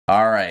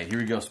All right, here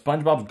we go.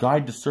 SpongeBob's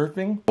Guide to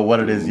Surfing. What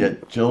it is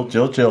yet? Chill,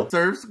 chill, chill.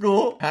 Surf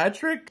School,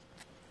 Patrick.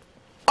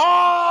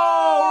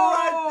 Oh,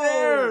 right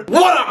there.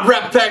 What up,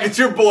 Rep Pack? It's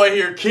your boy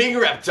here, King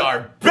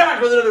Reptar,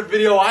 back with another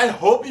video. I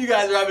hope you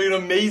guys are having an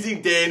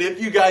amazing day, and if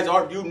you guys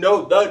aren't, you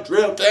know the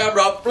drill.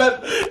 Camera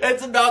flip.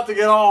 It's about to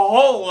get a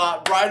whole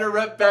lot brighter,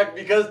 Rep Pack,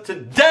 because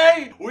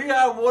today we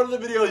have one of the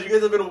videos you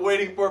guys have been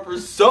waiting for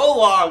so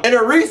long. In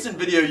a recent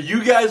video,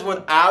 you guys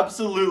went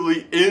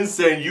absolutely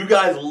insane. You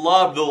guys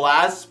loved the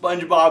last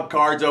SpongeBob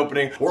cards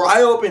opening, where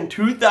I opened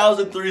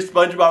 2003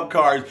 SpongeBob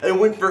cards and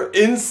went for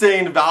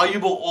insane,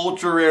 valuable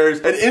ultra rares.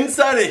 And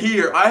inside of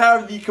here, I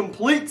have the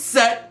complete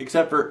set,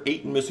 except for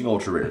 8 missing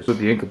ultra rares. So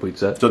the incomplete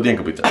set. So the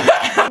incomplete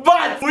set.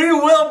 But we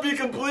will be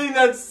completing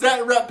that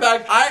set, Rep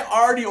Pack. I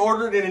already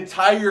ordered an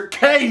entire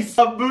case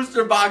of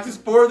booster boxes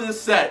for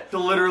this set to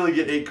literally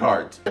get 8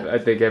 cards. I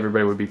think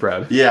everybody would be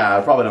proud.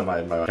 Yeah, probably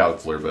not my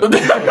counselor, but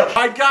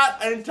I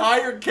got an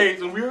entire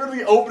case, and we're gonna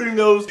be opening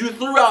those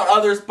throughout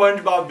other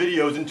SpongeBob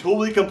videos until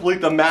we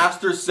complete the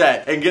master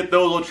set and get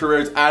those ultra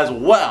rares as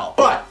well.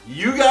 But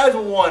you guys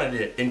wanted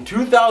it. In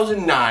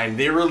 2009,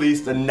 they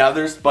released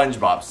another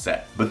SpongeBob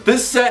set, but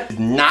this set is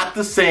not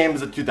the same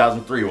as the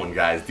 2003 one,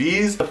 guys.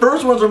 The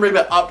first ones were made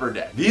by Upper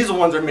Deck. These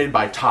ones are made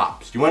by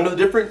Topps. Do you want to know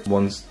the difference?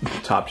 One's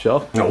top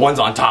shelf. No, one's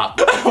on top.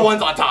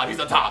 One's on top. He's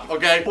on top,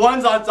 okay?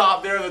 One's on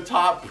top. They're the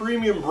top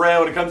premium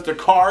brand when it comes to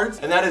cards,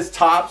 and that is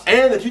Topps.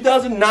 And the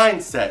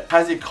 2009 set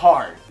has a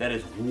card that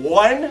is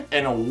 1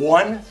 in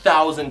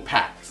 1,000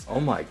 packs. Oh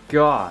my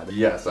god.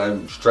 Yes,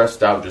 I'm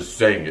stressed out just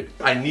saying it.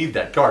 I need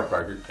that card,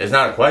 Parker. It's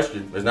not a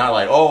question. It's not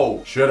like,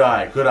 oh, should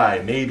I, could I,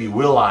 maybe,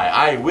 will I?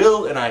 I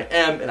will, and I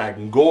am, and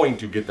I'm going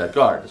to get that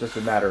card. It's just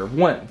a matter of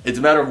when. It's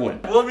a matter of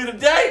when. Will it be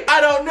today?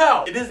 I don't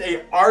know. It is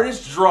a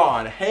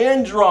artist-drawn,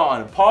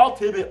 hand-drawn Paul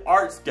Tibbet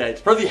art sketch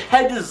for the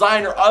head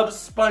designer of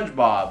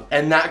SpongeBob.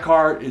 And that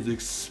card is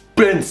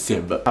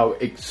expensive. How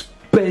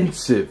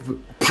expensive?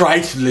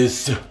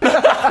 Priceless.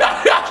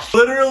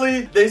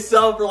 Literally, they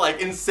sell for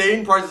like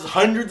insane prices,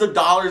 hundreds of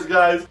dollars,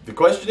 guys. The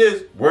question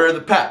is, where are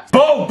the packs?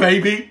 Boom,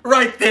 baby,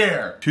 right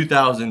there.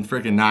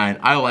 2009.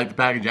 I like the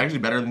package actually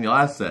better than the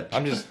last set.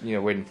 I'm just,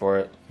 waiting for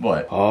it.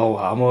 What? Oh,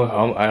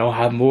 I don't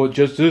have more.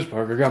 Just this,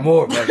 Parker. Got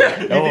more. Parker.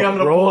 You think I'm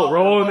gonna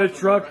roll in the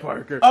truck,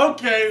 Parker?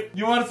 Okay,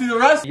 you want to see the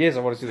rest? Yes, I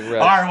want to see the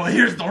rest. All right, well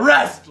here's the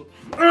rest.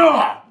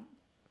 Ugh.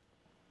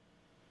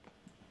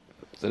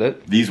 Is that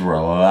it? These were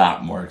a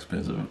lot more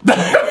expensive.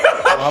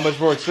 How much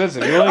more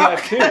expensive? You only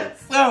got 2.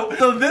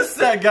 So this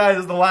set, guys,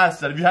 is the last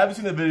set. If you haven't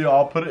seen the video,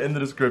 I'll put it in the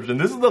description.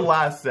 This is the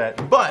last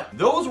set, but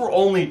those were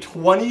only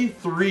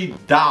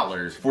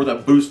 $23 for the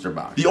booster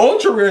box. The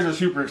ultra rares are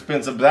super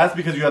expensive, but that's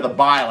because you have to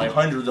buy like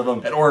hundreds of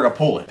them in order to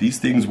pull it. These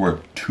things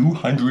were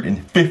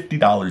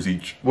 $250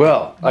 each.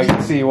 Well, I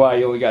can see why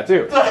you only got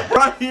 2.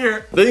 Right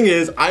here. Thing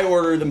is, I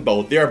ordered them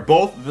both. They are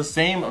both the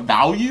same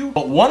value,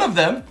 but one of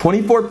them,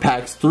 24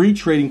 packs, 3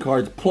 trading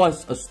cards,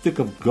 plus a stick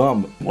of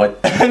gum. What?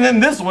 And then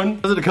this one,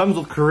 it comes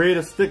with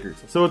creative stickers.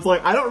 So it's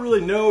like, I don't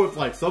really know if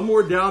like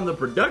somewhere down the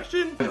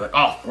production, they're like,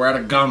 oh, we're out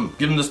of gum,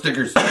 give them the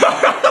stickers.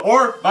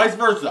 Or vice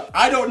versa.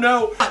 I don't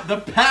know. The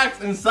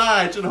packs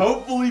inside should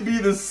hopefully be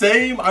the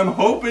same, I'm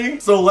hoping.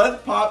 So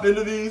let's pop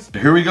into these.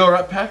 Here we go,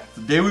 Rep Pack.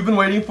 The day we've been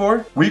waiting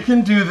for. We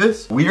can do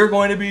this. We are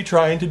going to be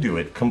trying to do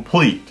it.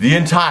 Complete the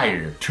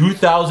entire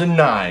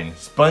 2009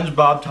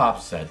 SpongeBob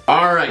Topps set.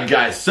 All right,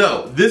 guys.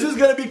 So this is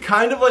going to be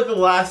kind of like the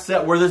last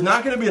set where there's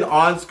not going to be an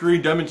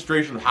on-screen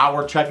demonstration of how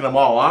we're checking them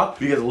all off.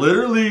 Because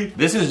literally,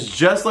 this is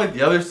just like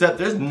the other set.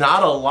 There's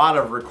not a lot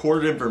of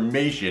recorded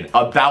information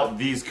about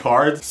these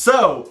cards.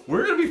 So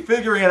we're going to be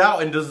figuring it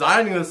out and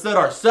designing the set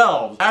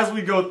ourselves as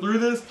we go through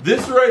this.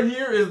 This right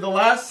here is the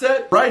last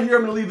set. Right here,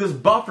 I'm going to leave this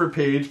buffer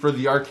page for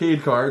the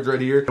arcade cards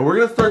right here. And we're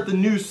going to start the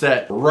new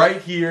set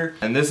right here.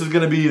 And this is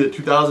going to be the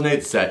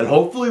 2008 set. And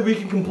hopefully we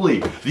can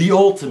complete the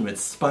ultimate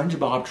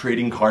SpongeBob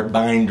trading card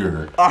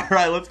binder. All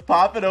right, let's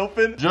pop it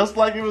open just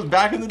like it was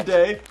back in the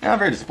day. Not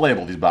very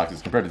displayable, these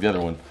boxes, compared to the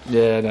other one.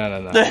 Yeah, no.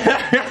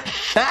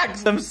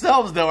 Packs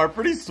themselves, though, are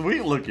pretty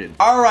sweet looking.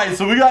 All right,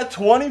 so we got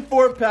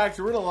 24 packs.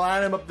 We're going to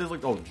line them up this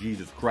like, oh,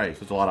 Jesus Christ,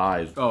 that's a lot of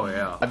eyes. Oh,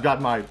 yeah. I've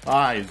got my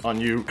eyes on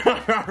you.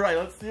 All right,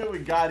 let's see what we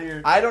got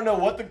here. I don't know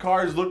what the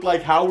cards look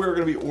like, how we're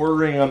going to be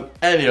ordering them,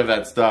 any of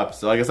that stuff.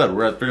 So like I said,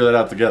 we're going to figure that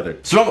out together.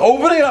 So I'm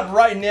opening it up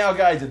right now,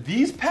 guys.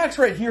 These packs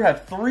right here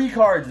have 3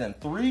 cards in them,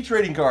 3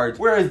 trading cards,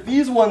 whereas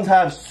these ones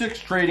have 6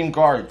 trading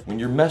cards. When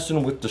you're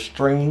messing with the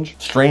strange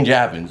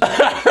happens.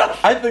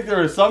 I think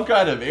there is some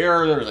kind of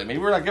error. There's like, maybe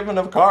we're not giving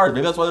enough cards.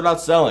 Maybe that's why they're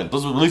not selling.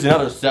 This is releasing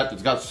another set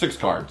that's got 6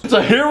 cards.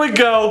 So here we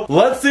go.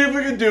 Let's see if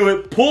we can do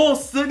it. Pull a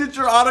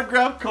signature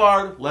autograph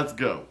card. Let's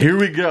go. Here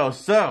we go.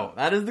 So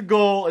that is the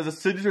goal, is a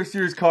signature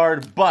series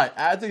card. But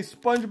as a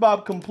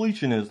SpongeBob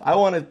completionist, I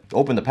want to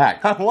open the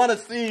pack. I want to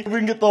see if we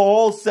can get the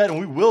whole set, and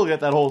we will get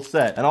that whole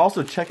set. And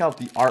also check out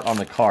the art on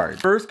the card.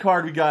 First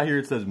card we got here,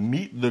 it says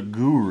Meet the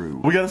Guru.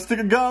 We got a stick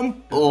of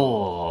gum.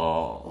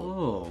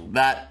 Oh,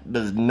 that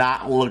does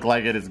not look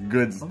like it is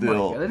good still.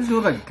 Oh my God, that doesn't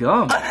look like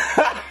gum.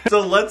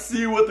 So let's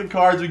see what the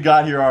cards we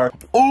got here are.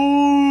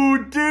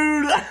 Ooh,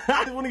 dude.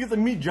 I want to get to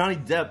meet Johnny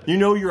Depp. You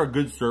know you're a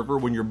good surfer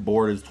when your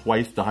board is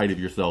twice the height of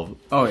yourself.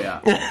 Oh, yeah.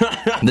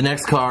 The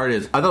next card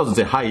is, I thought it was going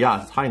to say hi,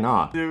 yes, hi,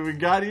 nah. Dude, we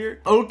got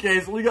here? Okay,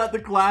 so we got the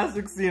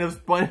classic scene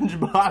of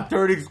SpongeBob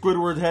turning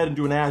Squidward's head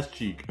into an ass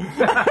cheek.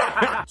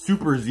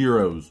 Super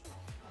zeros.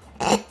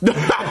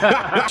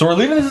 So we're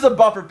leaving this as a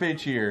buffer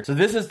page here. So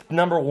this is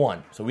number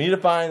 1. So we need to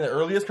find the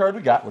earliest card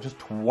we got, which is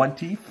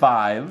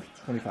 25.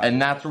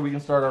 And that's where we can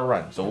start our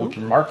run. So we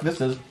can mark this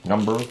as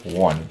number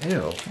 1.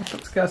 Ew, that's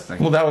disgusting.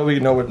 Well, that way we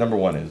know what number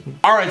 1 is.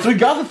 All right, so we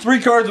got the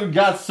 3 cards we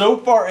got so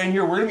far in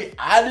here. We're gonna be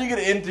adding it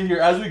into here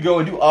as we go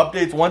and do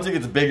updates once it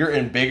gets bigger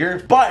and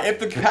bigger. But if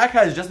the pack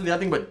has just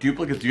nothing but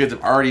duplicates you guys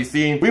have already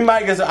seen,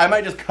 I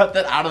might just cut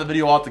that out of the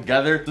video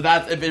altogether. So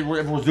that's if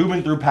we're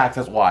zooming through packs,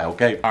 that's why,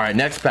 okay? All right,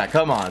 next pack,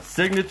 come on.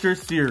 Signature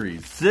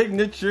Series.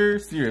 Signature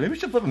Series. Maybe we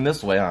should flip them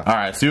this way, huh? All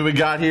right, see what we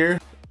got here.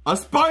 A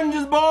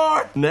Sponges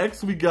board.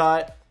 Next we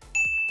got,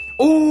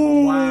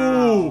 ooh,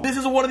 wow. This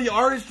is one of the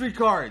artistry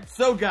cards.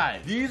 So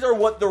guys, these are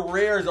what the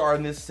rares are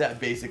in this set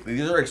basically.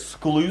 These are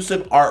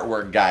exclusive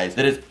artwork, guys,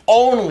 that is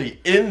only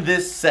in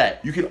this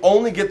set. You can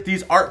only get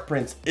these art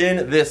prints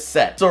in this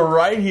set. So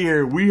right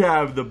here, we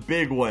have the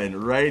big one.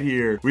 Right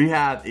here, we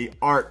have a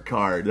art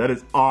card. That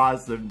is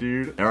awesome,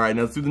 dude. All right,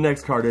 now let's see what the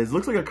next card is.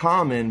 Looks like a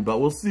common, but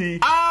we'll see.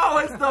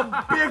 Oh, it's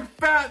the big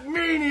fat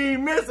meanie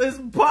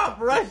Mrs. Puff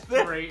right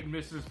there. Great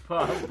Mrs.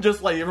 Puff.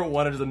 Just like you ever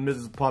wanted as a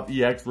Mrs. Puff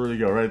EX, there you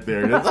go, right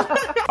there. It is.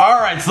 All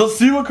right, so let's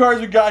see what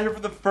cards we got here for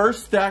the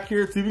first stack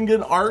here. See if we can get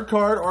an art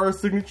card or a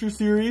signature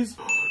series.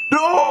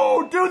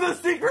 No, dude, the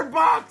secret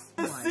box.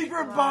 The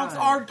secret box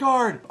art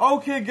card.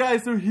 Okay,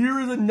 guys, so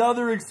here is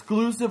another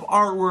exclusive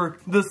artwork,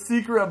 the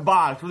secret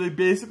box, where they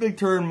basically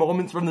turn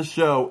moments from the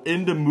show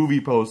into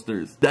movie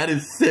posters. That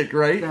is sick,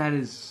 right? That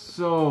is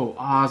so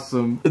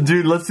awesome.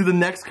 Dude, let's see the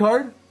next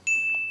card.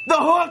 The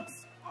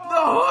hooks. The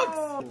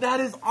hooks.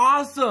 That is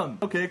awesome.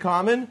 Okay,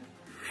 common.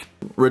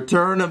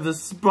 Return of the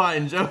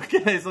Sponge.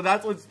 Okay, so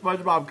that's when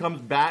SpongeBob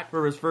comes back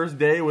for his first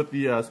day with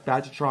the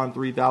Spatchatron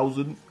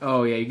 3000.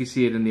 Oh yeah, you can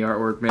see it in the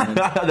artwork, man.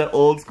 That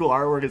old school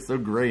artwork is so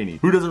grainy.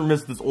 Who doesn't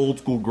miss this old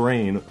school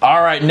grain?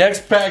 All right,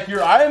 next pack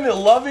here. I am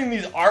loving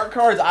these art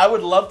cards. I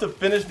would love to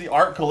finish the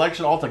art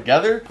collection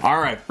altogether. All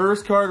right,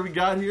 first card we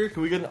got here.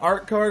 Can we get an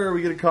art card or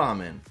we get a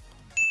common?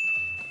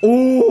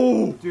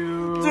 Oh,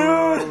 dude.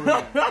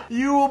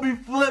 You will be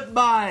flipped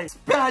by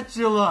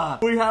Spatula.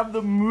 We have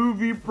the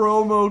movie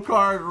promo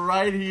card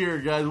right here,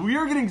 guys. We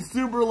are getting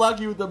super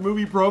lucky with the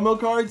movie promo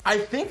cards. I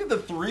think that the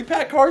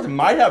 3-pack cards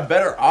might have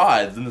better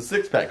odds than the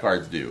 6-pack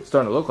cards do. It's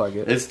starting to look like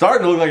it. It's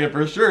starting to look like it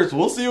for sure. So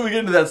we'll see when we get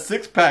into that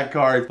 6-pack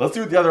card. Let's see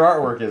what the other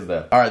artwork is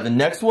then. All right, the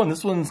next one.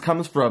 This one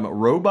comes from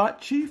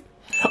Robot Chief.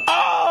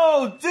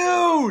 Oh,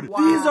 dude. Wow.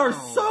 These are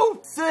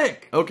so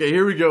sick. Okay,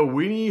 here we go.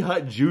 Weenie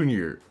Hut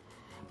Jr.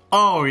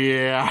 Oh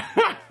yeah,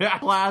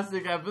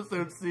 classic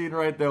episode scene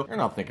right there. You're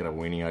not thinking of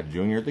Weenie Hut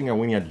Jr., you're thinking of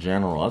Weenie Hut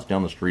General. That's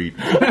down the street.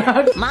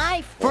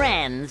 My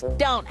friends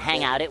don't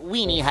hang out at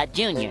Weenie Hut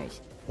Jr.'s.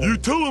 You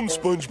tell him,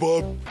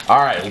 SpongeBob.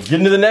 All right, let's get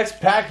into the next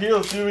pack here.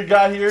 Let's see what we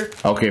got here.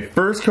 Okay,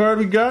 first card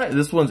we got,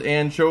 this one's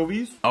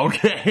Anchovies.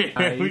 Okay,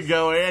 nice. Here we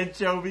go,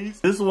 Anchovies.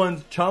 This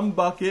one's Chum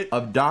Bucket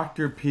of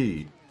Dr.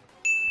 P.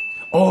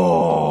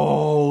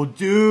 Oh,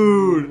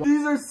 dude.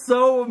 These are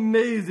so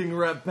amazing,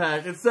 Rep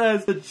Pack. It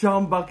says, the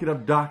Chum Bucket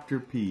of Dr.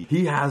 P.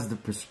 He has the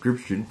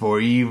prescription for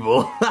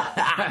evil.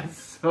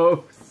 That's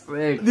so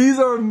sick. These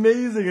are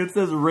amazing. It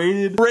says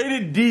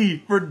rated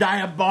D for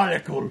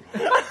diabolical.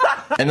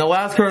 And the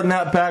last card in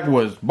that pack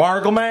was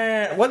Barnacle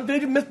Man. What they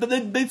missed?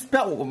 They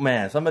spelled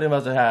man. Somebody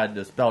must have had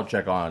the spell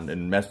check on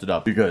and messed it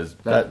up because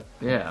that's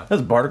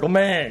Barnacle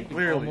Man.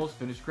 Clearly, almost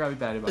finished Krabby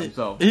Patty by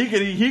himself. He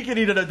could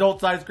eat an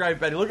adult-sized Krabby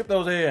Patty. Look at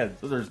those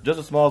hands. Those are just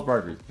as small as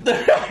Parker's.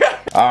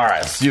 All right,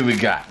 let's see what we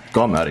got.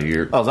 Gum out of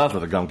here. Oh, that's where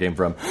the gum came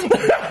from.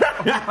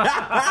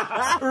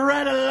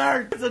 Red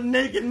alert! It's a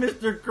naked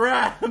Mr.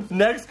 Krabs.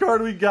 Next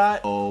card we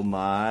got. Oh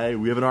my!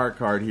 We have an art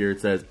card here. It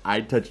says,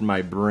 "I touched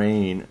my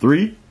brain."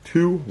 3,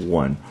 2,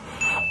 1.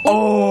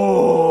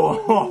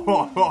 Oh!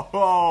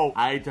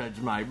 I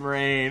touched my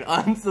brain.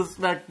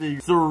 Unsuspecting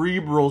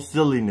cerebral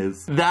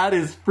silliness. That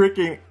is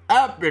freaking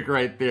epic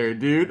right there,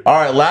 dude. All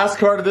right, last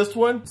card of this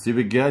one. Let's see what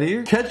we got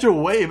here. Catch a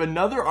Wave,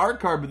 another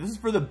art card, but this is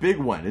for the big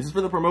one. This is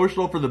for the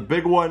promotional for the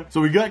big one. So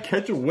we got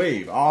Catch a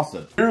Wave.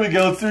 Awesome. Here we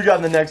go. Let's see what we got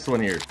in the next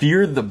one here.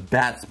 Fear the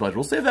Bat Sponge.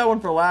 We'll save that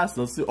one for last.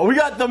 Let's see. Oh, we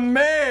got the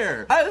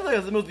mayor. I think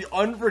that's the most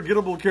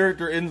unforgettable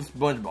character in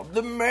SpongeBob.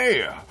 The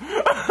mayor.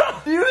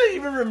 Do you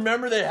even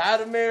remember they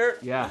had a mayor?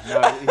 Yeah,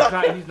 no,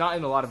 he's not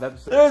in a lot of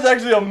episodes. There's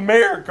actually a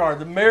mayor card.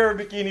 The mayor of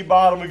Bikini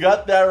Bottom. We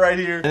got that right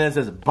here. And then it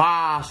says,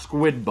 Bah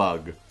Squid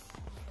Bug.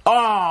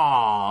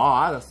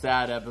 Oh, that's a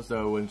sad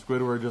episode when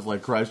Squidward just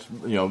like crushed,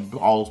 you know,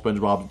 all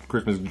SpongeBob's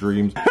Christmas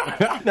dreams.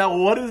 Now,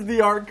 what is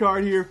the art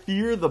card here?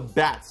 Fear the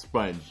Bat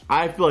Sponge.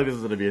 I feel like this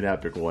is gonna be an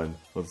epic one.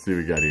 Let's see what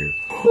we got here.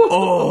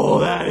 Oh,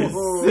 that is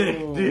sick,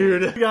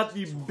 dude. We got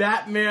the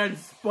Batman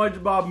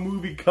SpongeBob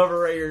movie cover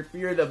right here.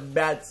 Fear the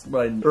Bat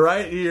Sponge.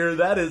 Right here.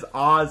 That is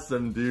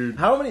awesome, dude.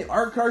 How many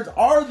art cards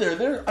are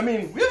there? I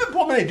mean, we haven't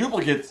pulled many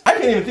duplicates. I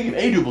can't even think of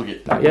a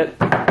duplicate. Not yet.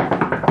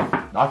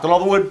 Knocked on all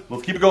the wood.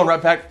 Let's keep it going,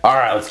 Red Pack. All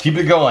right, let's keep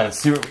it going. Let's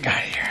see what we got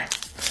here.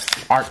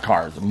 Art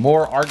cards.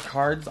 More art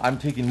cards. I'm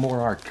taking more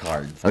art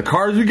cards. The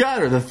cards we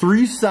got are the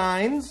 3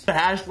 signs. The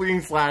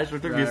Hashling Slasher.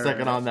 Took me a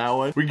second on that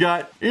one. We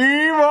got Evil!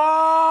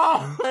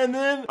 And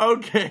then,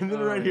 okay, and then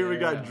right here we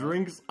got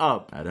Drinks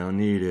Up. I don't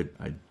need it.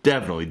 I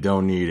definitely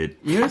don't need it.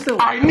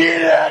 I need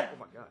it!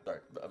 Sorry,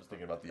 I was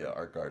thinking about the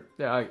art card.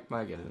 Yeah,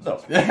 I get it.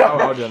 No.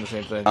 I'll do the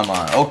same thing. Come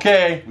on.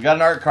 Okay, we got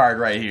an art card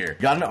right here.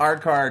 Got an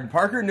art card.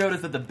 Parker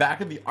noticed that the back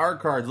of the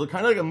art cards look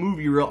kind of like a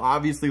movie reel,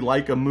 obviously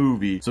like a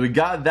movie. So we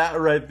got that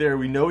right there.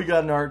 We know we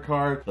got an art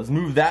card. Let's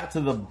move that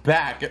to the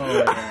back. Oh,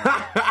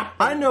 yeah.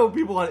 I know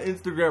people on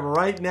Instagram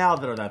right now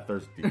that are that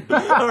thirsty.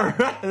 All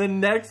right. And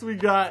then next we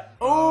got,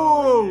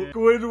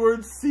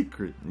 Squidward's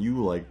Secret.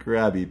 You like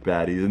Krabby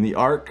Patties. And the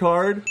art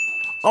card,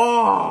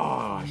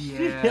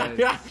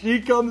 yes.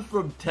 She comes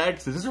from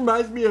Texas. This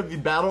reminds me of the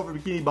Battle for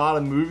Bikini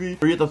Bottom movie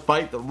where you have to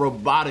fight the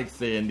robotic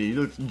Sandy. He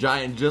looks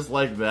giant just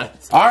like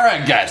that. All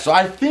right, guys. So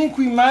I think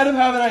we might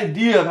have an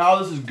idea of how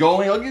this is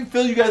going. I'll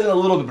fill you guys in a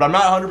little bit, but I'm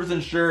not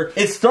 100% sure.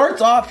 It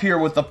starts off here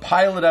with the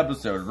pilot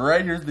episode.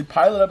 Right here's the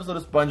pilot episode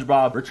of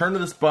SpongeBob, Return to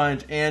the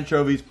Sponge,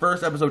 Anchovies,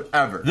 first episode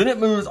ever. Then it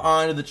moves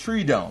on to the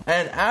Tree Dome.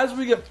 And as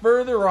we get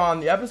further on,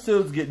 the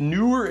episodes get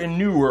newer and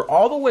newer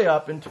all the way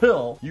up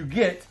until you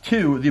get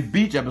to the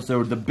beach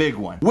episode, the big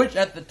one, which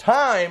at the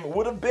time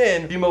would have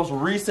been the most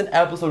recent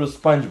episode of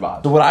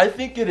SpongeBob. So what I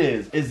think it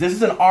is this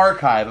is an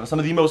archive of some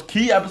of the most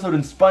key episodes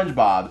in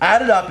SpongeBob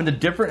added up into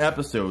different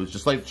episodes,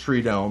 just like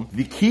Tree Dome,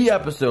 the key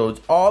episodes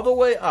all the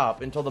way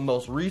up until the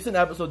most recent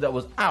episode that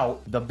was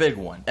out, the big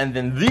one. And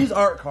then these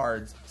art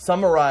cards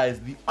summarize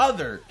the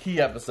other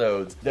key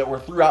episodes that were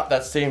throughout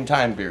that same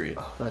time period.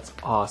 Oh, that's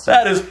awesome.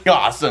 That is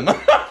awesome.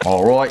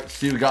 All right,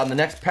 see what we got in the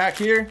next pack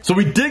here. So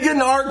we did get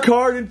an art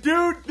card, and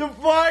dude,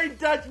 Divine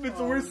Dutchman,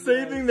 so we're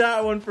saving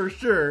that one for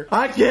sure.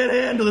 I can't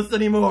handle this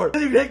anymore.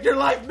 You take your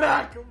life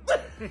back.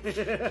 And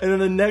then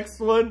the next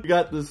one, we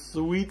got the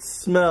Sweet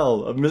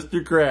Smell of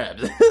Mr.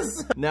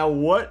 Krabs. Now,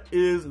 what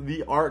is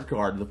the art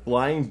card? The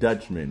Flying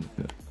Dutchman.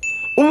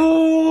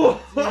 Ooh!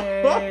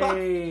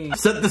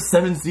 Set the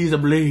 7 seas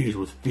ablaze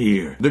with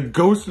fear. The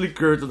ghostly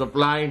curse of the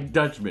Flying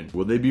Dutchman.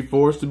 Will they be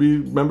forced to be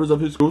members of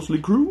his ghostly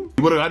crew?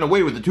 He would have gotten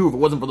away with it too if it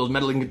wasn't for those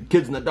meddling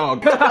kids and that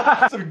dog.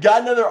 So we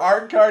got another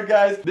art card,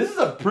 guys. This is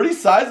a pretty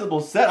sizable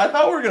set. I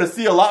thought we were gonna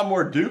see a lot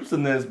more dupes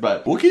in this,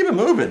 but we'll keep it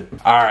moving.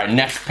 All right,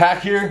 next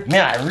pack here.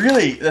 Man,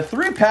 the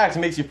 3 packs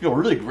makes you feel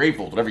really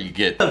grateful whatever you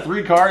get. The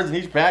 3 cards in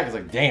each pack is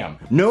like, damn.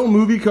 No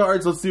movie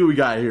cards. Let's see what we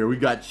got here. We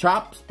got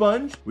Chop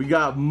Sponge. We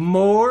got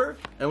more.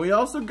 And we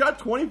also got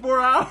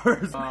 24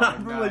 hours.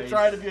 I'm really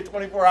trying to be a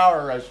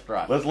 24-hour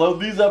restaurant. Let's load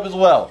these up as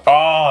well.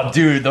 Oh,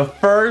 dude, the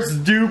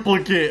first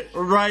duplicate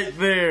right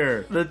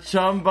there. The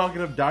Chum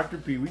Bucket of Dr.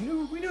 P. We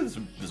knew this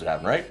would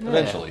happen, right? Yeah.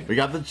 Eventually. We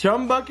got the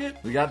Chum Bucket.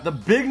 We got the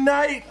Big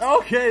Night.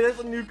 Okay,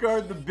 that's a new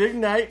card, the Big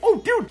Night. Oh,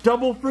 dude,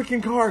 double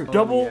freaking card.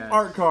 Double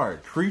art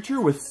card.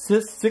 Creature with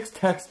 6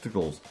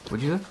 testicles.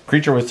 What'd you say?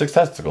 Creature with 6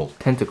 testicles.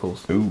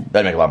 Tentacles. Ooh,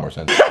 that'd make a lot more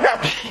sense.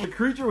 The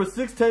creature with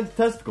 6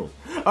 testicles.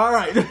 All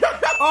right.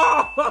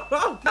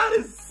 Oh, that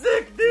is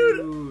sick, dude.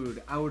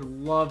 Dude, I would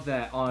love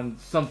that on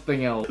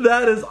something else.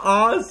 That is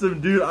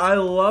awesome, dude. I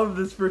love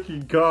this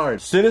freaking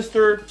card.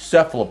 Sinister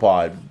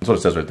Cephalopod. That's what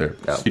it says right there.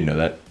 Oh. You know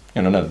that.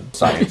 You know,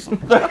 science.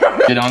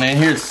 Get on in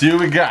here, see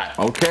what we got.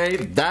 Okay,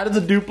 that is a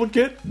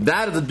duplicate.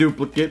 That is a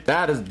duplicate.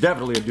 That is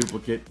definitely a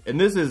duplicate.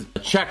 And this is a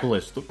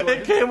checklist.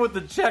 It came with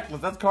the checklist.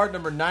 That's card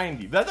number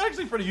 90. That's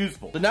actually pretty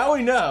useful. So now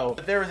we know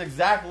that there is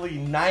exactly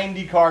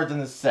 90 cards in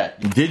this set.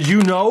 Did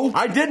you know?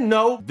 I didn't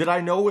know. Did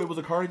I know it was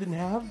a card I didn't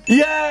have?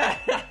 Yeah!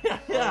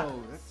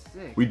 Oh, that's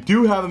sick. We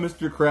do have a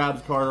Mr.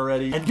 Krabs card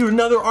already. And dude,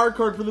 another art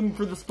card for the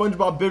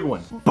SpongeBob big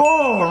one.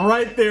 Boom!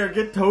 Right there.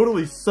 Get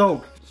totally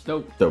soaked.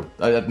 Stoked. Stoked.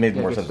 That made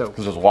more sense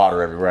because there's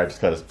water everywhere. I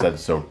just kind of said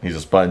soaked. He's a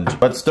sponge.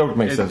 But stoked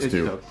makes sense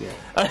too. Stoked,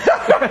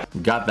 yeah.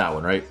 Got that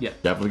one, right? Yeah.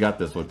 Definitely got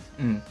this one.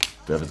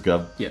 Devin's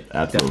Gov? Yeah.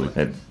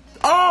 Absolutely. And,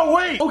 oh,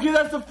 wait! Okay,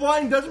 that's the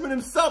Flying Dutchman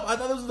himself. I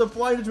thought this was the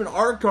Flying Dutchman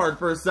art card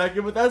for a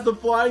second, but that's the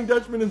Flying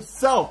Dutchman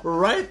himself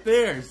right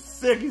there.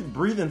 Sick. He's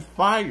breathing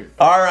fire.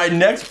 All right,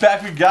 next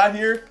pack we got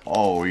here.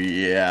 Oh,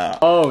 yeah.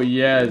 Oh,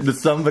 yes. Did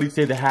somebody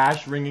say the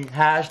hash ringing,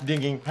 hash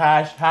dinging,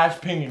 hash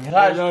pinging,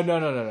 hash?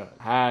 No.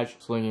 Hash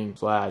slinging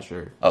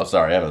slasher. Oh,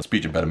 sorry. I have a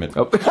speech impediment.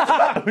 Oh.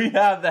 We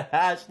have the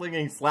hash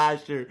slinging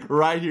slasher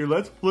right here.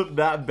 Let's flip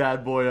that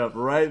bad boy up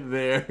right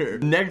there.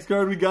 Next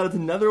card we got is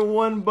another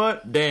one,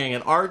 but dang,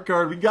 an art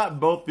card. We got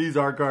both these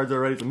art cards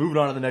already, so moving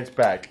on to the next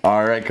pack.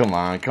 All right, come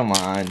on.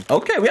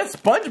 Okay, we have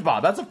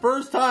SpongeBob. That's the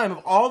first time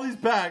of all these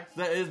packs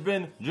that has been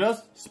been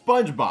just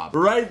SpongeBob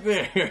right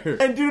there.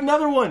 And dude,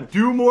 another one.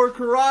 2 more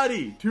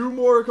karate. 2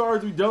 more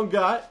cards we don't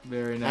got.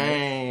 Very nice.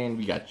 And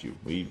we got you.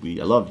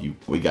 I love you.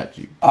 We got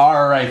you.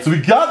 All right, so we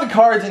got the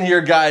cards in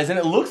here, guys, and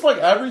it looks like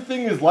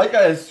everything is like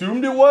I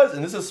assumed it was.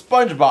 And this is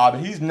SpongeBob,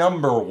 and he's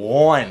number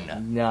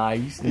 1.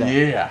 Nice.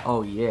 Yeah.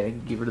 Oh yeah,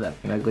 get rid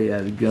of that ugly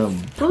ass gum.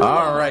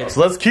 All right,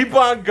 so let's keep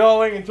on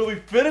going until we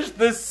finish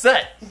this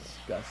set.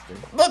 Disgusting.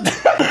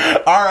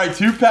 All right,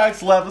 2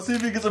 packs left. Let's see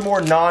if we get some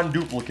more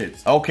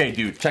non-duplicates. Okay,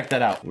 dude, check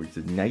that out. Where's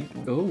the night?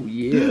 Oh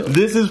yeah.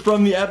 This is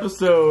from the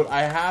episode,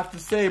 I have to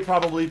say,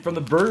 probably from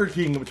the Burger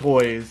King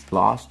toys.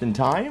 Lost in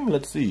Time?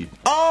 Let's see.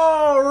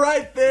 Oh,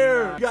 right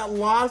there. We got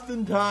Lost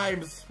in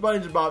Time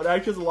SpongeBob. It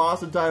actually has a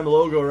Lost in Time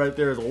logo right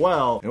there as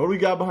well. And what do we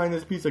got behind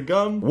this piece of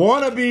gum?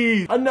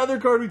 Wannabe. Another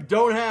card we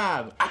don't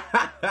have.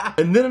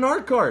 And then an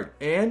art card.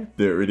 And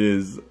there it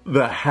is.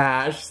 The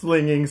Hash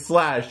Slinging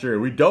Slasher.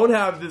 We don't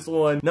have this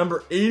one.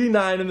 Number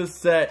 89 in the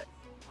set.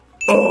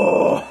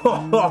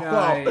 Oh,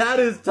 nice. That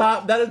is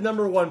top. That is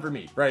number 1 for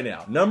me right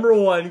now. Number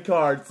 1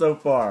 card so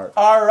far.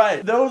 All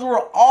right, those were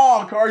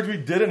all cards we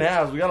didn't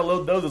have. So we gotta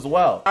load those as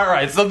well. All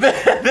right, so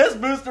this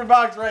booster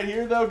box right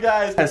here, though,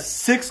 guys, has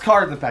 6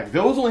 cards in the pack.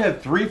 Those only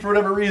had 3 for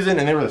whatever reason,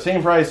 and they were the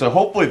same price. So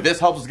hopefully this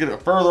helps us get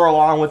it further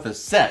along with the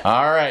set.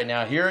 All right,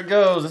 now here it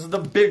goes. This is the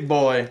big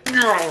boy.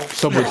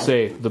 Some would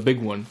say the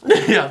big one.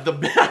 Yeah, the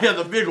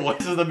big one.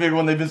 This is the big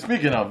one they've been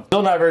speaking of.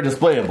 Still not very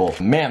displayable.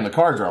 Man, the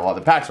cards are the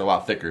packs are a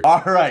lot thicker.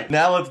 All right.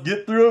 Now let's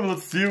get through them.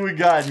 Let's see what we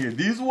got here.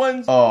 These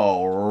ones,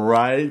 oh,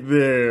 right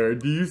there.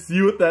 Do you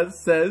see what that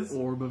says?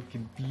 Orb of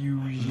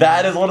Confusion.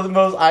 That is one of the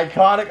most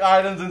iconic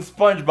items in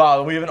SpongeBob,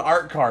 and we have an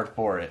art card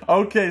for it.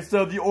 Okay,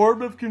 so the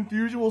Orb of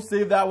Confusion, we'll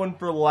save that one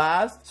for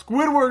last.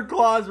 Squidward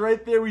claws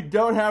right there. We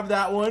don't have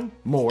that one.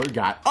 More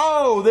got.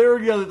 Oh, there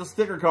we go. There's a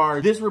sticker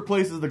card. This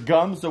replaces the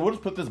gum, so we'll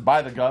just put this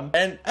by the gum.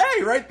 And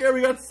hey, right there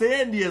we got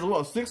Sandy as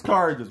well. 6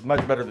 cards is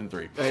much better than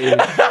 3. It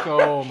is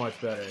so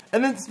much better.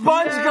 And then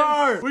Sponge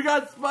Guard. We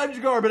got Sponge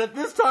Guard, but at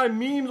this time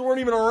memes weren't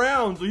even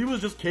around, so he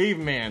was just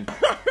caveman.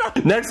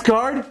 Next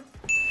card.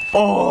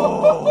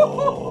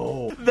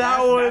 Oh, that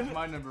one. That's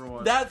my number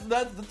 1. That's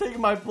taking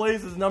my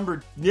place as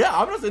number. Yeah,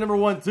 I'm gonna say number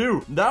 1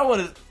 too. That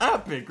one is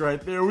epic right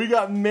there. We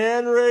got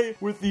Man Ray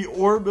with the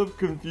Orb of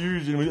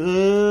Confusion.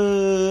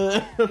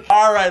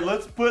 All right,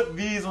 let's put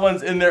these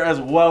ones in there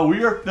as well.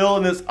 We are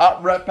filling this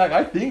up rep pack.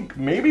 I think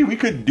maybe we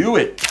could do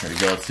it. Here we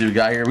go. Let's see what we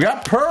got here. We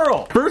got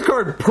Pearl. First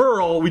card,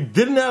 Pearl. We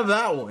didn't have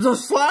that one. So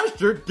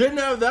Slasher didn't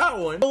have that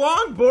one. The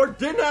Longboard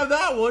didn't have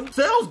that one.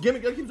 Sales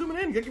gimmick. Gotta keep zooming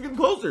in. Gotta keep getting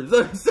closer.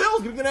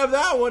 Sales gimmick didn't have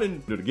that one.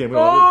 And do it again.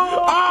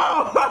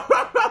 Oh!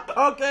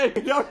 Okay,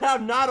 we don't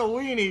have Not a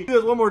Weenie. Do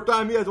this one more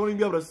time, you guys won't even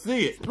be able to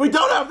see it. We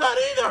don't have that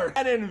either.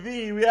 And in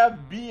V, we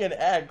have B and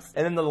X.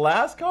 And then the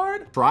last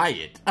card, Try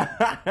It.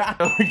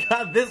 We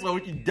got this one,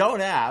 which you don't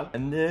have.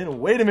 And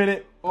then, wait a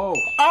minute. Oh,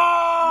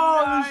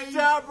 nice. The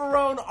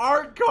Chaperone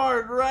art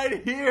card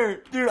right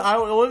here. Dude, I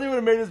only thing would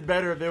have made this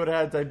better if they would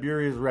have had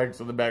Tiberius Rex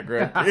in the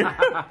background.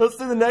 Let's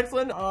see the next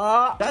one.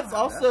 That's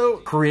also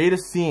Create a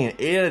Scene.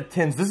 8 out of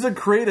 10. This is a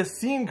Create a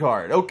Scene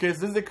card. Okay,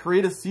 so this is a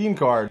Create a Scene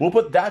card. We'll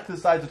put that to the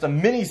side. So it's a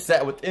mini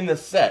set within the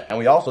set. And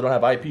we also don't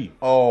have IP.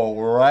 Oh,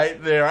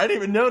 right there. I didn't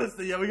even notice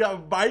it yet. We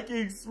got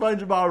Viking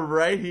SpongeBob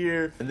right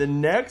here. And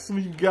then next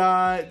we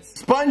got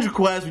Sponge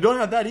Quest. We don't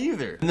have that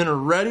either. And then a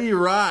Ready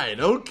Ride.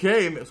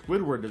 Okay,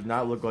 Squidward does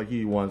not look like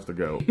he wants to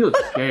go. he looks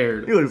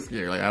scared. He looks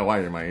scared. Like,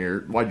 why am I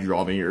here? Why'd you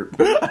draw me here?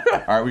 All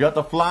right, we got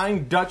the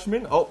Flying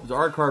Dutchman. Oh, there's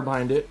our card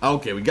behind it.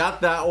 Okay, we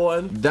got that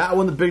one. That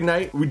one, the Big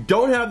Night. We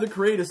don't have the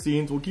Create a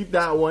Scene, so we'll keep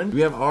that one. Do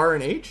we have R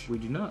and H? We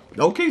do not.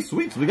 Okay,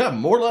 sweet. So we got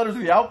more letters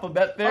of the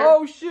alphabet there.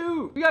 Oh,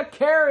 shoot. We got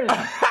Karen.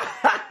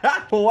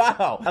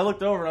 Wow. I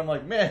looked over and I'm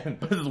like, man,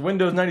 what is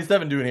Windows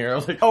 97 doing here? I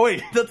was like, oh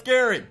wait, that's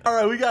Karen. All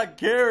right, we got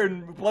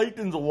Karen,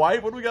 Plankton's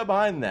wife. What do we got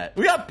behind that?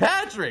 We got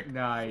Patrick.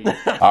 Nice.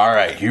 All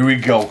right, here we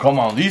go. Come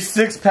on. These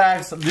 6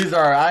 packs,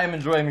 I am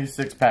enjoying these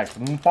 6 packs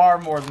far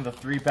more than the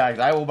 3 packs.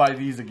 I will buy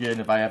these again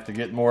if I have to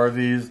get more of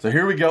these. So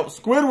here we go.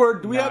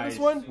 Squidward. Do we have this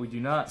one? We do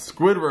not.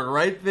 Squidward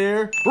right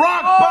there.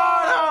 Rock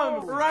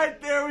Bottom!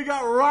 Right there, we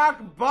got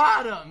Rock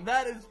Bottom.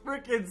 That is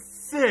freaking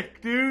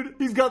sick, dude.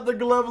 He's got the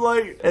glove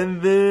light.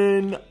 And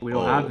then we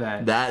don't have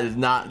that. That is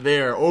not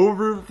there.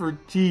 Over for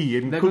tea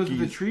and that cookies. Goes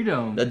with the Tree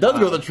Dome. That does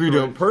go with the Tree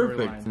Dome.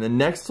 Perfect. And the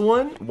next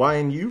one,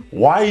 YNU.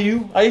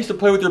 YU? I used to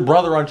play with your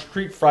brother on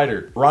Street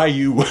Fighter.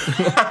 Ryu.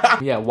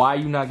 Yeah, why are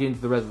you not getting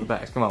to the rest of the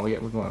packs? Come on,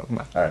 come on.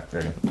 All right,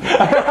 there you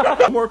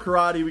go. More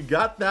karate. We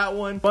got that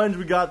one. Sponge,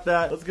 we got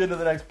that. Let's get into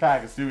the next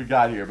pack and see what we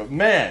got here. But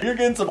man, you're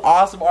getting some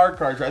awesome art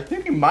cards. I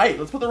think we might.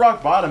 Let's put the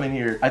Rock Bottom in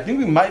here. I think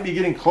we might be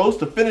getting close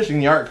to finishing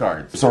the art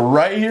cards. So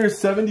right here,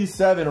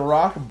 77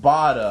 Rock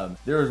Bottom.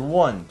 There's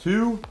 1,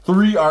 2,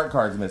 3 art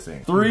cards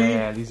missing. 3.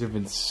 Man, these have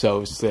been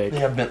so sick. They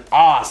have been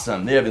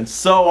awesome. They have been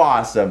so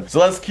awesome. So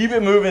let's keep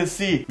it moving and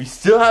see. We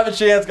still have a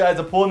chance, guys,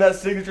 of pulling that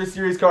signature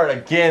series card.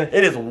 Again,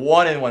 it is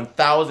 1 in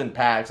 1,000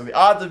 packs. So the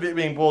odds of it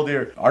being pulled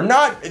here are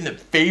not in the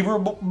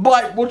favorable,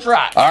 but we'll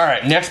try. All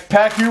right, next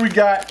pack here we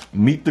got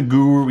Meet the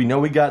Guru. We know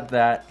we got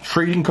that.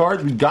 Trading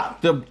cards, we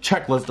got the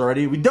checklist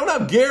already. We don't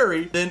have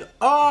Gary. Then,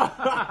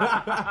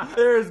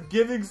 there's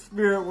Giving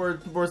Spirit where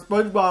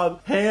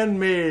SpongeBob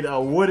handmade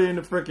a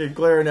wooden freaking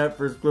clarinet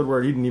for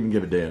Squidward. He didn't even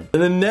give a damn.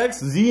 And then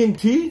next, Z and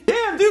T.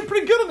 Damn, dude,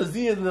 pretty good on the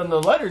Z and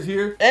the letters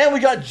here. And we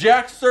got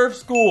Jack Surf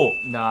School.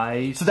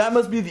 Nice. So that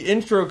must be the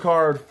intro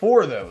card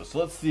for those. So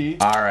let's see.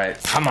 All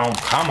right, come on,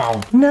 come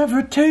on.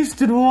 Never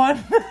tasted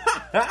one.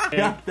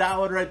 Got that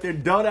one right there.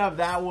 Don't have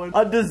that one.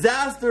 A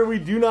disaster we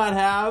do not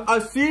have.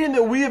 A scene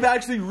that we have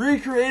actually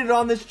recreated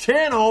on this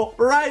channel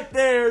right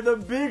there. The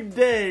big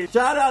day.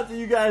 Shout out to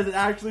you guys that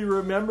actually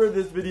remember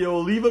this video.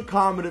 Leave a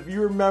comment if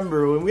you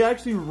remember when we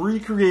actually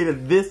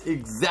recreated this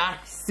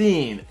exact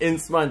scene in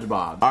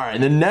SpongeBob. All right,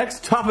 and the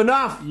next, Tough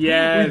Enough.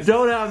 Yes. We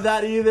don't have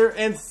that either.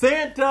 And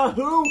Santa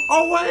who?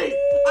 Oh wait,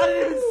 I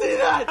didn't even see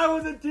that. That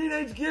was a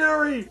Teenage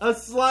Gary. A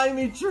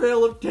slimy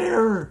trail of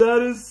terror.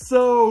 That is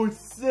so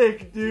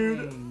sick,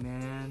 dude. Dang,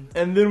 man.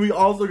 And then we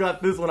also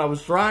got this one I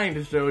was trying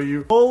to show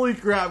you. Holy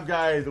crap,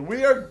 guys.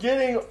 We are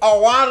getting a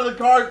lot of the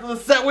cards for the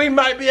set. We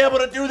might be able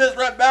to do this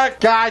right back.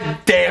 God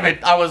damn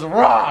it, I was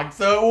wrong.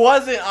 So it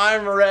wasn't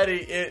I'm ready,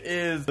 it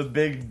is the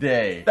big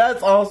day.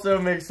 That also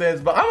makes sense,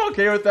 but I'm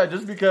okay with that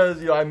just because,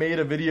 you know, I made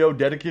a video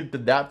dedicated to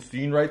that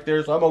scene right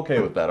there, so I'm okay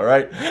with that, all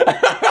right?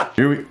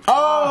 Here we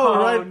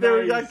right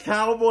there, we got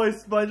Cowboy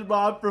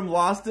SpongeBob from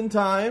Lost in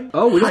Time.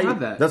 Oh, we don't have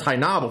that. That's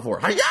Hi-Ya before.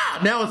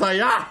 Hi-Ya! Now it's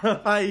Hi-Ya!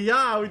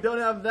 Hi-Ya, we don't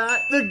have that.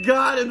 The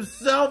God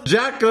himself,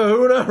 Jack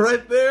Kahuna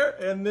right there.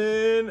 And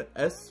then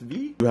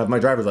SV. You have my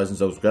driver's license,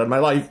 so it's good in my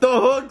life. The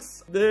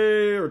hooks.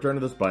 They return to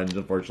the sponge,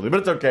 unfortunately,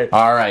 but it's okay.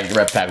 All right,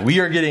 rep pack. We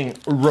are getting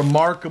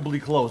remarkably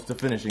close to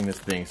finishing this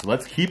thing, so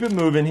let's keep it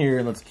moving here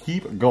and let's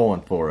keep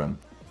going for him.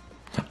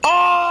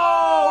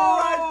 Oh,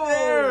 right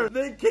there!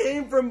 They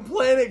came from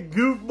Planet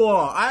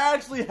Goofball. I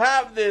actually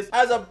have this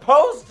as a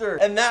poster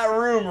in that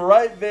room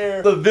right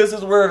there. So this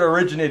is where it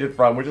originated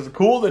from, which is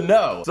cool to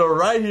know. So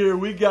right here,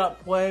 we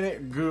got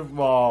Planet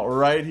Goofball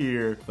right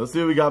here. Let's see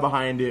what we got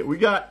behind it. We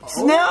got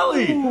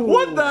Snelly!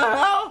 What the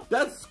hell?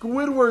 That's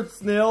Squidward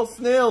Snail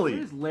Snaily.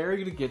 Where's Larry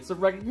gonna get some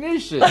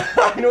recognition?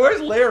 I know,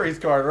 where's Larry's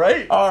card,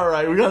 right? All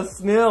right, we got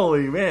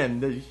Snaily.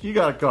 Man, she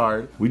got a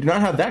card. We do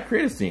not have that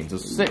creative scene, so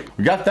sick.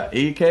 We got that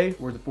AK.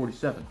 Where's the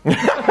 47?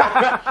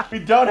 We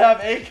don't have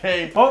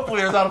AK.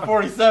 Hopefully there's not a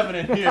 47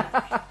 in here.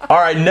 All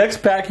right, next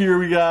pack here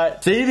we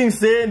got Saving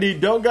Sandy.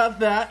 Don't got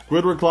that.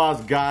 Squidward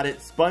Claws got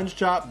it. Sponge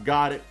Chop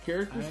got it.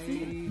 Character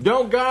sheet.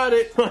 Don't got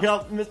it.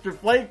 Mr.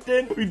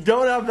 Plankton. We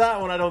don't have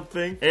that one, I don't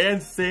think.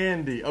 And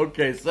Sandy.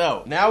 Okay,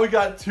 so now we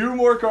got 2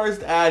 more cards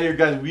to add here,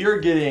 guys. We are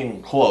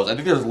getting close. I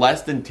think there's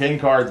less than 10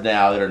 cards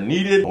now that are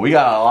needed. We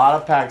got a lot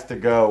of packs to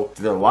go.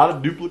 There's a lot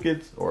of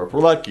duplicates, or if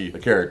we're lucky, the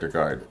character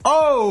card.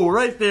 Oh,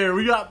 right there.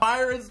 We got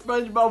Pirate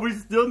SpongeBob. We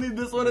still need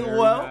this one as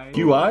well. Nice.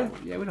 QI?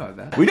 Yeah, we don't have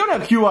that. We don't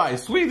have QI.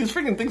 Sweet, these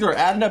freaking things are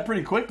adding up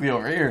pretty quickly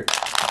over here.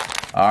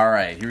 All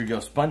right, here we go.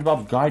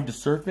 SpongeBob's Guide to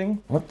Surfing.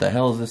 What the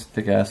hell is this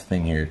thick ass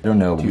thing here? I don't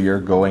know. We are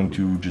going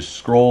to just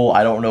scroll.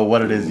 I don't know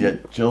what it is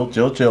yet. Chill,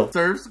 chill, chill.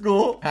 Surf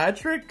School.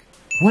 Patrick?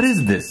 What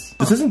is this?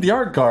 This isn't the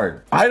art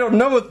card. I don't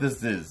know what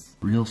this is.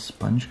 Real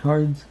sponge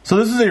cards? So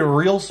this is a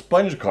real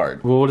sponge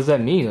card. Well, what does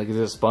that mean? Like, is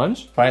it a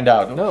sponge? Find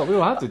out. No, we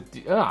don't have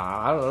to.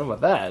 I don't know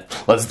about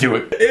that. Let's do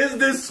it. Is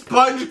this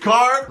sponge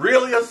card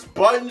really a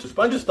sponge?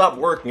 Sponges stop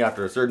working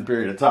after a certain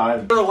period of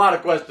time. There's a lot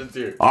of questions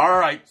here. All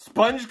right,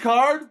 sponge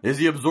card. Is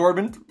he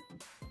absorbent?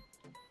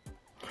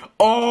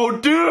 Oh,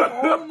 dude!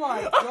 Oh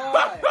my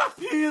god!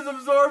 He is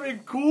absorbing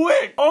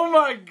quick! Oh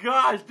my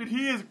gosh, dude,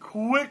 he is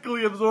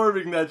quickly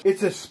absorbing that.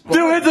 It's a sponge.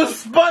 Dude, it's a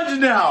sponge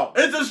now!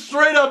 It's a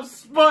straight up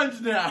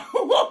sponge now!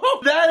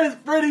 That is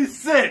pretty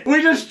sick!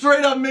 We just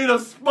straight up made a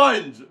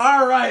sponge!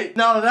 Alright,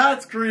 now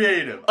that's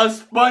creative. A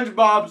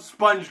SpongeBob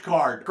sponge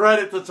card.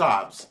 Credit to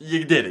Topps.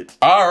 You did it.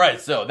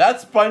 Alright, so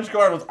that sponge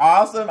card was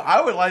awesome.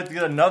 I would like to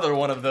get another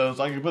one of those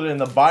so I can put it in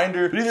the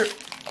binder. But either...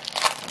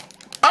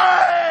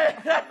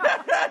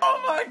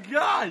 Oh my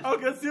gosh!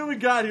 Okay, let's see what we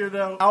got here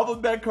though.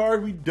 Alphabet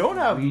card, we don't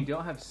have. We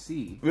don't have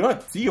C. We don't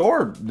have C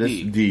or this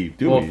D,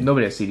 do well, we?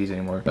 nobody has CDs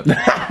anymore.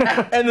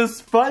 And the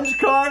sponge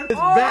card is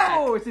back.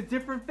 Oh, it's a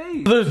different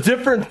face. There's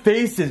different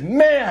faces.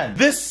 Man,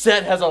 this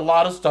set has a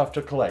lot of stuff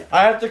to collect.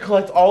 I have to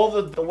collect all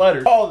of the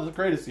letters, all of the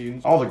greatest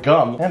scenes, all the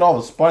gum, and all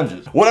the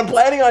sponges. What I'm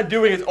planning on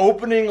doing is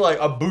opening like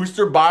a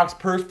booster box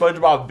per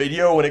SpongeBob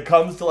video when it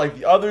comes to like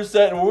the other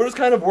set, and we'll just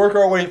kind of work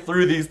our way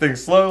through these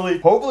things slowly.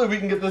 Hopefully we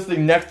can get this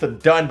thing next to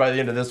done by the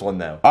end of this one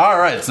though. All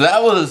right. right, so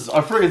that was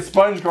a friggin'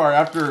 sponge card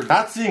after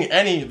not seeing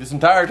any this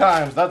entire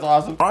time, so that's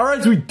awesome. All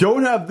right, so we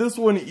don't have this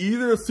one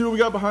either. Let's see what we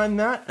got behind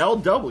that.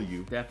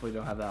 LW. Definitely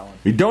don't have that one.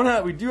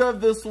 We do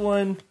have this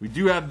one. We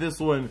do have this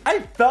one. I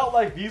felt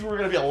like these were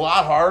gonna be a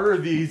lot harder,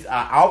 these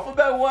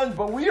alphabet ones,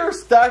 but we are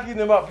stacking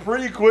them up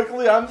pretty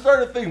quickly. I'm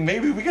starting to think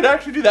maybe we could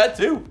actually do that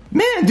too.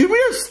 Man, dude, we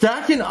are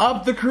stacking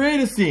up the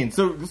creative scene.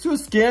 So let's do a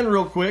scan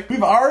real quick.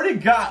 We've already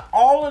got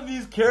all of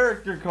these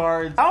character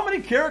cards. How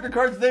many character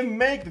cards do they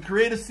make, the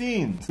creative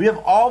scenes? We have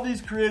all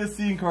these creative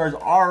scene cards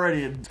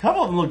already. A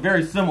couple of them look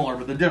very similar,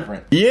 but they're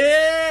different.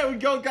 Yeah, we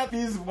got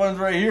these ones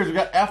right here. So we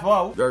got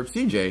FO, or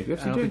CJ.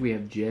 I don't think we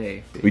have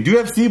J. We do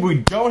have C, but we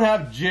don't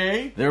have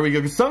J. There we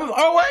go. Some of them,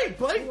 oh wait,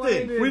 Plankton.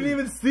 We didn't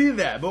even see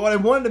that. But what I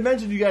wanted to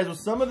mention to you guys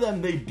was some of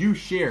them, they do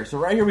share. So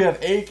right here we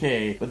have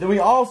AK, but then we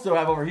also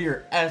have over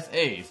here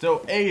SA.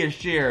 So A is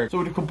shared.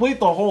 So to complete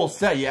the whole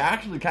set, you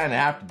actually kind of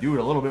have to do it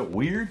a little bit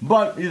weird,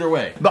 but either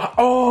way.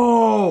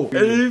 Oh,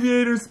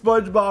 Aviator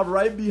SpongeBob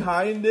right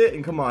behind it.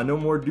 And come on, no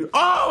more dupe.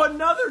 Oh,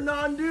 another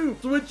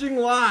non-dupe. Switching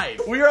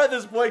live. We are at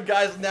this point,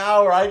 guys,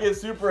 now where I get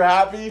super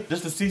happy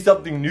just to see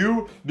something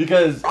new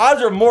because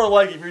odds are more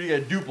likely for you to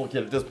get a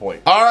duplicate at this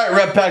point. All right,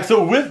 Red Pack.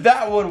 So with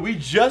that one, we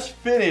just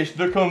finished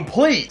the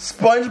complete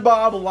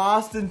SpongeBob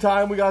Lost in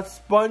Time. We got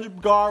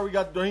SpongeGar, we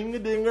got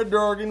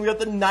Ding-a-Ding-a-Durgan, we got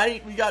the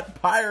Knight, we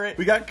got Pirate,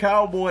 we got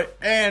Cowboy,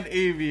 and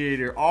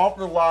Aviator, all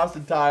for Lost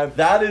in Time.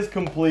 That is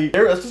complete.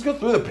 Here, let's just go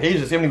through the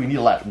pages to see how many we need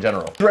left in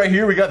general. Right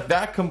here, we got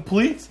that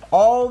complete.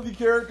 All the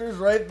characters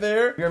right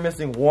there. We are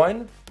missing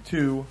 1,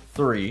 2,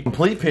 3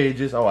 complete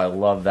pages. Oh, I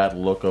love that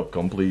look of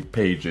complete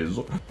pages.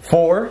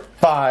 4,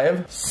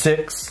 5,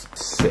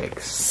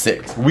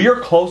 6. We are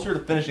closer to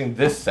finishing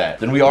this set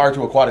than we are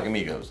to Aquatic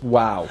Amigos.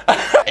 Wow.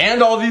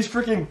 And all these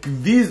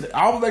these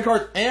alphabet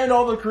cards and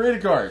all the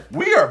creative cards.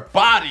 We are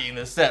bodying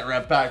this set,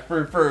 Red Pack,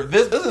 for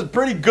this. This is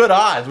pretty good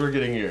odds we're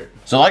getting here.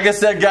 So like I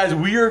said, guys,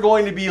 we are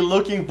going to be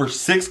looking for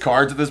 6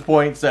 cards at this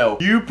point. So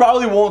you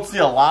probably won't see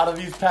a lot of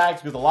these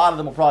packs because a lot of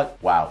them will probably,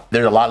 wow,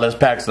 there's a lot less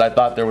packs than I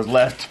thought there was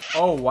left.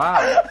 Oh,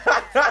 wow.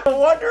 No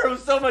wonder it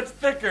was so much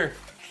thicker.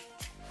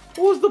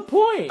 What was the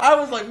point? I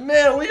was like,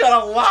 man, we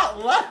got a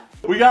lot left.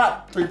 We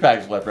got 3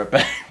 packs left, Red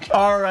Pack.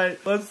 All right,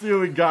 let's see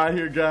what we got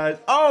here, guys.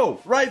 Oh,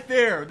 right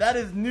there. That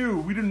is new.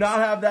 We do not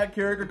have that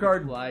character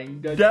card.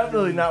 Flying Dutchman.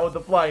 Definitely not with the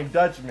Flying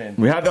Dutchman.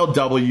 We have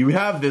LW. We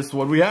have this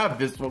one. We have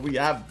this one. We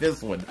have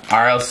this one. All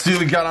right, let's see what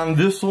we got on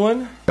this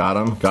one. Got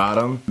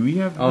him. Do we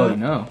have that? Oh,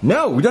 no.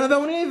 No, we don't have that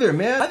one either,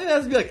 man. I think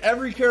that's gonna be like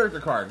every character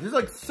card. There's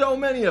like so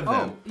many of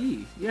them. Oh,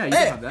 E. Yeah, you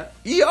have that.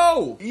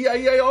 EO.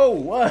 E-I-E-O.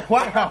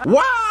 Wow.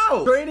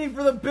 Wow. Trading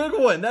for the big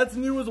one. That's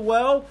new as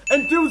well.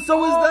 And dude,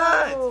 so is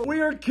that. We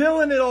are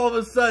killing it all of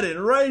a sudden.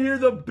 Right here,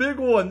 the big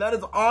one. That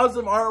is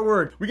awesome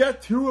artwork. We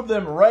got 2 of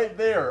them right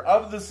there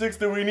of the 6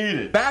 that we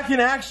needed. Back in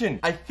action.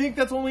 I think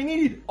that's what we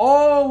need.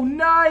 Oh,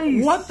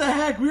 nice. What the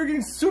heck? We were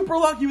getting super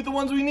lucky with the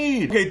ones we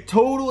need. Okay,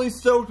 totally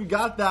stoked. We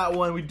got that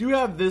one. We do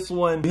have this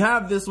one. We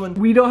have this one.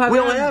 We don't have. We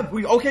only have.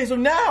 Okay, so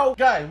now,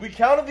 guys, we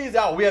counted these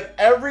out. We have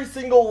every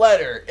single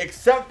letter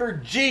except for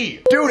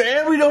G. Dude,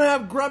 and we don't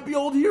have Grumpy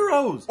Old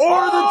Heroes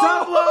or the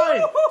top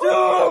line.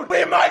 Dude,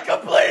 we might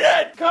complete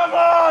it. Come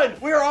on.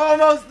 We're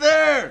almost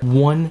there.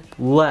 1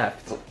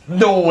 left.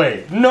 No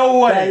way. No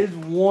way. That is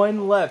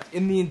 1 left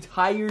in the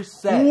entire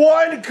set.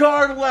 1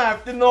 card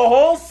left in the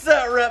whole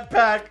set, Red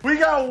Pack. We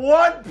got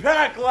 1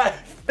 pack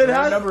left.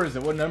 What number is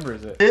it? What number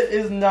is it? It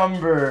is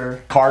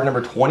card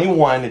number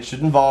 21. It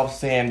should involve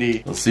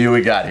Sandy. Let's see what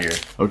we got here.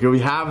 Okay, we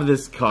have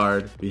this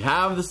card. We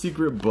have the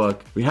secret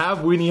book. We have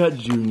Weenie Hut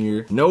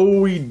Jr. No,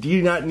 we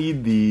do not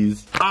need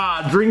these.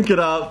 Ah, drink it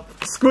up.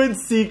 Squid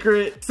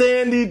Secret.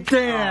 Sandy,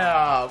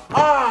 damn.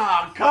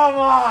 Ah, come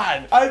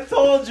on. I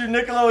told you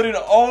Nickelodeon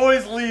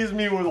always leaves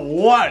me with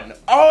 1.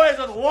 Always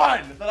with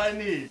 1 that I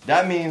need.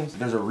 That means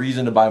there's a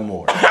reason to buy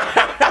more.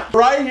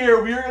 Right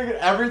here, we are gonna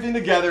get everything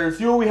together,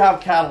 see what we have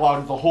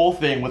cataloged, the whole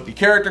thing with the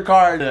character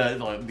card,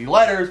 the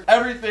letters,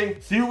 everything,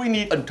 see what we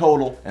need in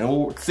total, and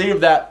we'll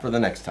save that for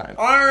the next time.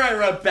 All right,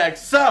 Red Pack,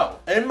 so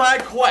in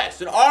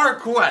our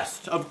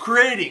quest of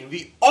creating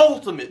the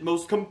ultimate,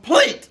 most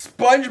complete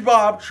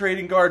SpongeBob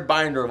trading card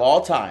binder of all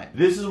time,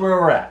 this is where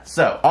we're at.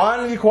 So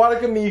on the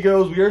Aquatic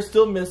Amigos, we are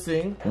still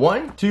missing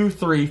 1, 2,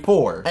 3,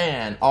 4,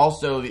 and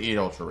also the 8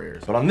 ultra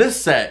rares. But on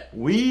this set,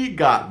 we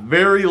got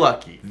very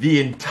lucky.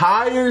 The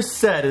entire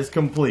set is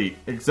complete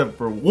except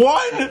for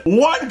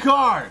one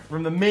card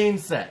from the main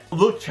set.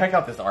 Look, check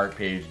out this art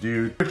page,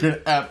 dude. Freaking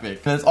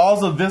epic. There's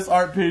also this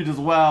art page as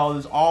well.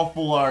 There's all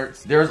full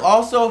arts. There's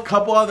also a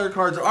couple other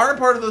cards that aren't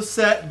part of the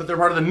set, but they're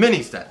part of the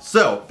mini set.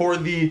 So for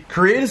the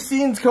creative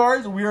scenes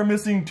cards, we are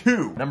missing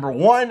 2. Number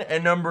 1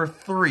 and number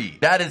 3.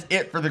 That is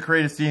it for the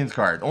creative scenes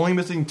cards. Only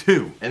missing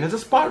 2. And there's a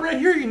spot right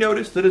here you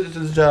notice that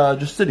is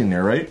just sitting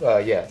there, right?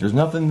 Yeah. There's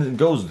nothing that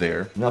goes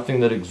there.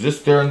 Nothing that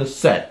exists there in the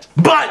set.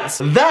 But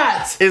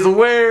that is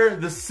where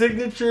the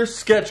signature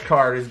sketch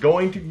card is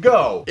going to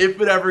go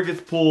if it ever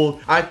gets pulled.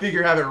 I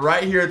figure have it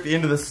right here at the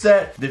end of the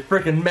set. The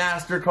freaking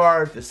master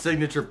card, the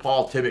signature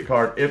Paul Tibbet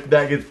card, if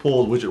that gets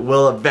pulled, which it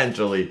will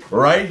eventually,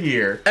 right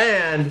here.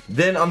 And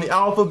then on the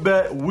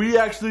alphabet, we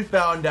actually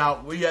found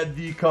out we had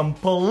the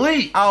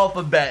complete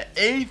alphabet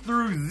A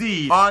through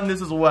Z on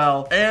this as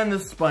well, and the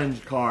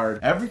sponge card.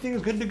 Everything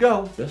is good to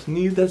go. Just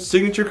need that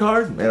signature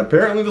card, and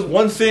apparently this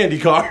one Sandy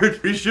card.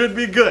 We should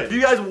be good. If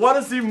you guys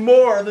want to see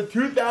more of the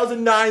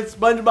 2009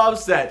 SpongeBob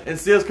set and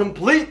see us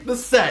complete the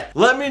set,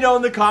 let me know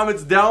in the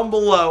comments down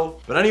below.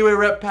 But anyway,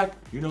 Rep Pack,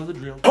 you know the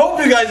drill. Hope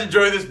you guys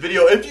enjoyed this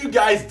video. If you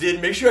guys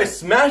did, make sure I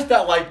smash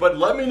that like button.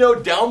 Let me know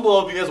down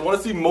below if you guys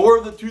want to see more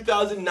of the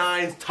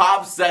 2009's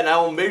Topps set, and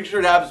I will make sure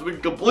it happens so we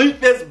can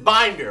complete this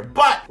binder.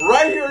 But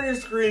right here on your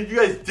screen, if you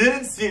guys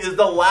didn't see it, is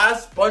the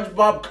last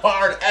SpongeBob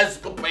card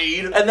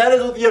escapade, and that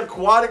is with the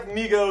Aquatic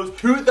Migos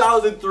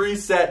 2003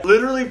 set.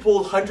 Literally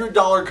pulled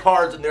 $100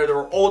 cards in there that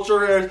were ultra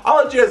rares.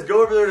 I'll let you guys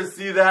go over there to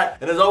see that.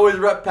 And as always,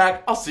 Rep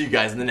Pack, I'll see you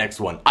guys in the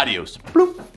next one. Adios. Bloop.